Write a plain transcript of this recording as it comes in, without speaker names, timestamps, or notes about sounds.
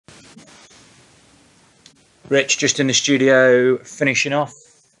Rich, just in the studio, finishing off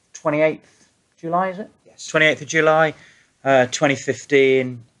 28th July, is it? Yes. 28th of July,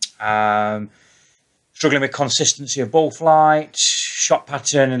 2015. Struggling with consistency of ball flight, shot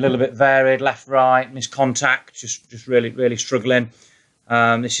pattern a little bit varied, left, right, missed contact, just really struggling.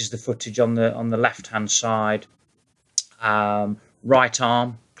 This is the footage on the left-hand side. Right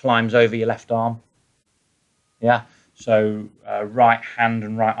arm climbs over your left arm. Yeah. So right hand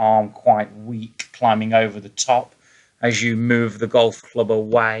and right arm quite weak, climbing over the top. As you move the golf club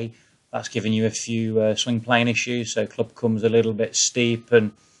away, that's giving you a few swing plane issues. So club comes a little bit steep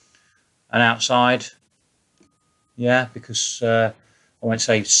and outside. Yeah, because I won't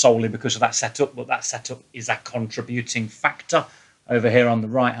say solely because of that setup, but that setup is a contributing factor. Over here on the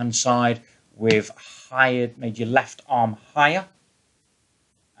right hand side, we've made your left arm higher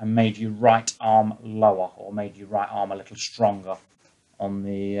and made your right arm lower, or made your right arm a little stronger on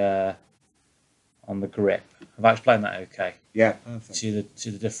the grip. Have I explained that okay? Yeah, perfect. See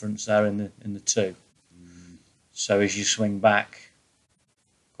the difference there in the two. So as you swing back,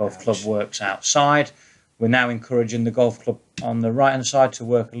 golf club works outside. We're now encouraging the golf club on the right hand side to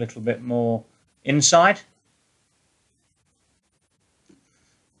work a little bit more inside.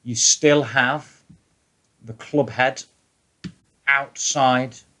 You still have the club head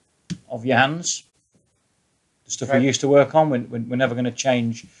outside of your hands. The stuff we used to work on, we're never going to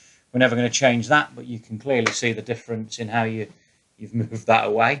change. We're never going to change that, but you can clearly see the difference in how you've moved that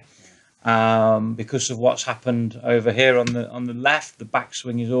away. Because of what's happened over here on the left, the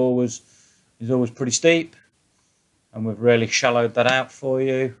backswing is always pretty steep, and we've really shallowed that out for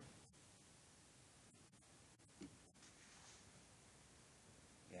you.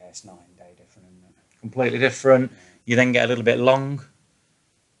 Yeah, it's night and day different, isn't it? Completely different. You then get a little bit long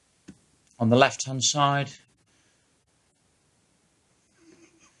on the left-hand side.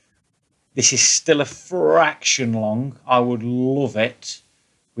 This is still a fraction long. I would love it.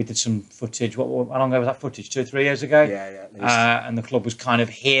 We did some footage. How long ago was that footage? 2 or 3 years ago? Yeah, at least. And the club was kind of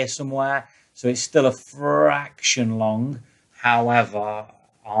here somewhere. So it's still a fraction long. However,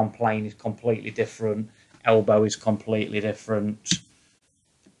 arm plane is completely different. Elbow is completely different.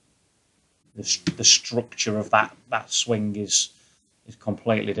 The structure of that swing is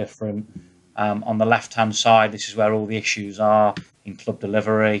completely different. On the left-hand side, this is where all the issues are in club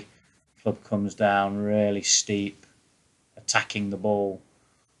delivery. Club comes down really steep, attacking the ball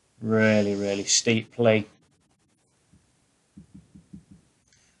really steeply.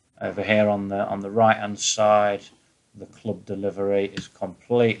 Over here on the right hand side, the club delivery is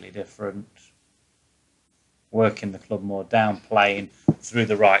completely different. Working the club more down plane through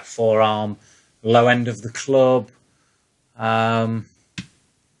the right forearm, low end of the club,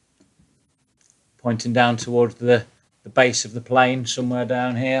 pointing down towards the base of the plane somewhere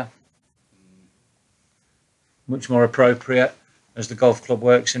down here. Much more appropriate as the golf club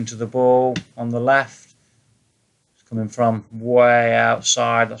works into the ball on the left. It's coming from way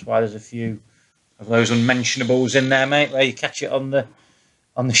outside. That's why there's a few of those unmentionables in there, mate, where you catch it on the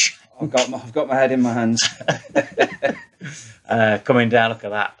I've got my head in my hands. Coming down, look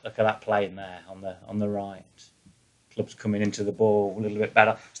at that plane there on the right. Club's coming into the ball a little bit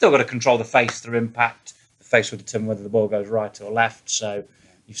better. Still got to control the face through impact. The face will determine whether the ball goes right or left, so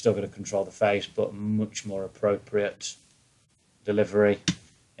you've still got to control the face, but much more appropriate delivery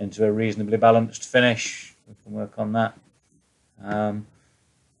into a reasonably balanced finish. We can work on that. Have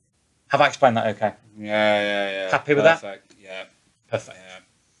I explained that okay? Yeah. Happy with that? Perfect. Yeah. Perfect. Yeah.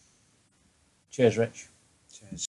 Cheers, Rich.